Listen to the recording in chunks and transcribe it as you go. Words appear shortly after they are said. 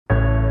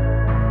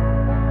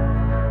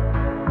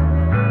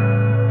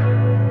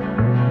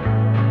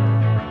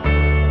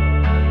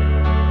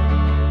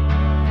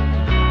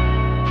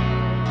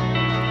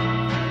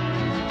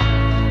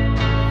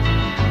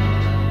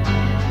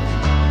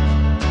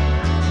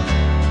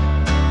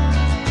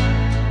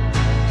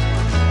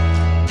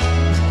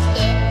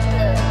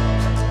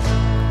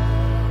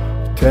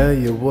tell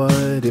you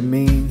what it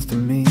means to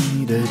me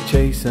to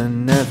chase a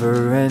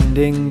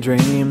never-ending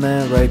dream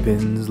that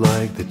ripens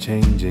like the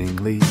changing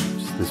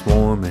leaves this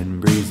warm and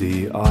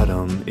breezy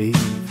autumn eve.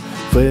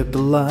 Flip the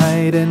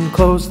light and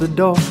close the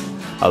door.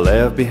 I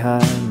left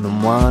behind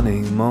them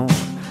wanting more.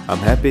 I'm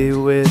happy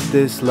with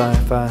this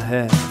life I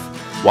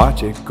have.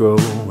 Watch it grow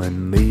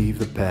and leave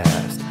the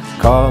past,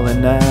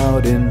 calling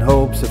out in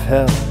hopes of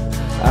help.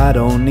 I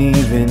don't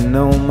even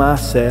know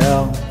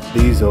myself.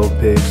 These old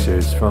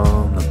pictures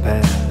from the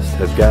past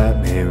have got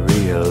me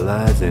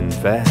realizing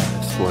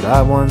fast what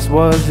I once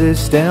was is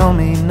still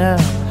me now.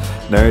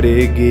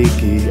 Nerdy,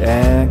 geeky,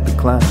 act the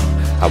clown.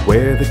 I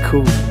wear the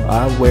cool,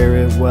 I wear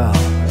it well.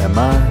 Am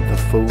I the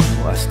fool?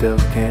 I still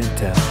can't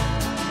tell.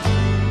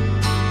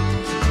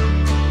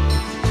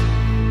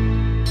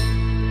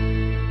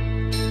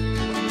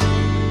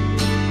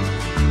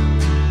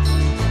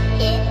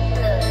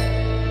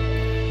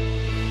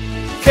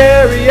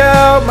 Carry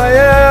out my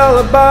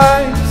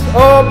alibis,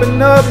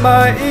 open up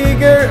my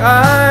eager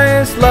eyes.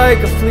 Like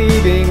a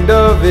fleeting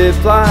dove it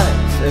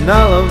flies, an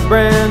olive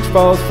branch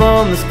falls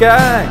from the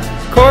sky,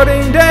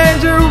 courting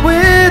danger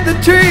with the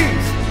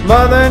trees.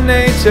 Mother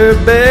Nature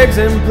begs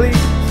and pleads,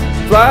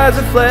 flies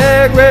a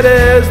flag red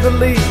as the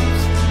leaves,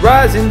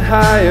 rising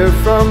higher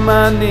from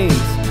my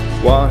knees.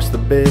 Wash the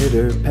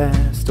bitter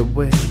past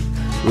away,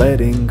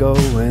 letting go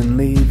and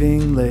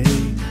leaving lay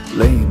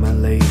my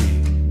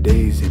lady,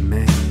 Daisy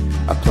May.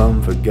 I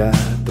plumb forgot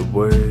the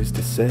words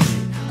to say,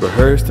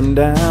 rehearsed them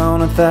down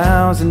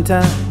 1,000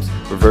 times.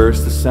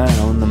 Reverse the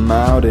sound, the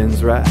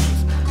mountains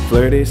rise.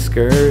 Flirty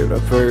skirt,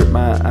 avert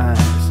my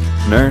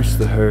eyes. Nurse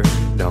the hurt,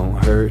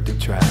 don't hurt to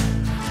try.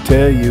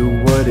 Tell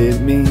you what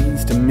it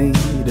means to me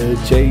to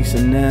chase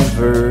a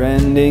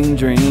never-ending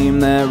dream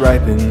that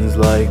ripens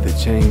like the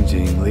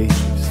changing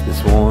leaves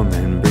this warm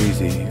and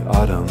breezy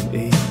autumn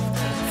eve.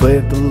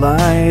 Flip the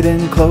light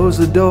and close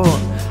the door.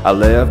 I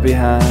left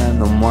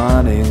behind them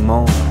wanting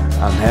more.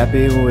 I'm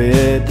happy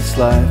with this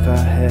life I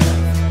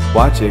have.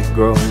 Watch it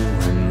grow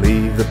and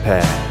leave the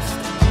past.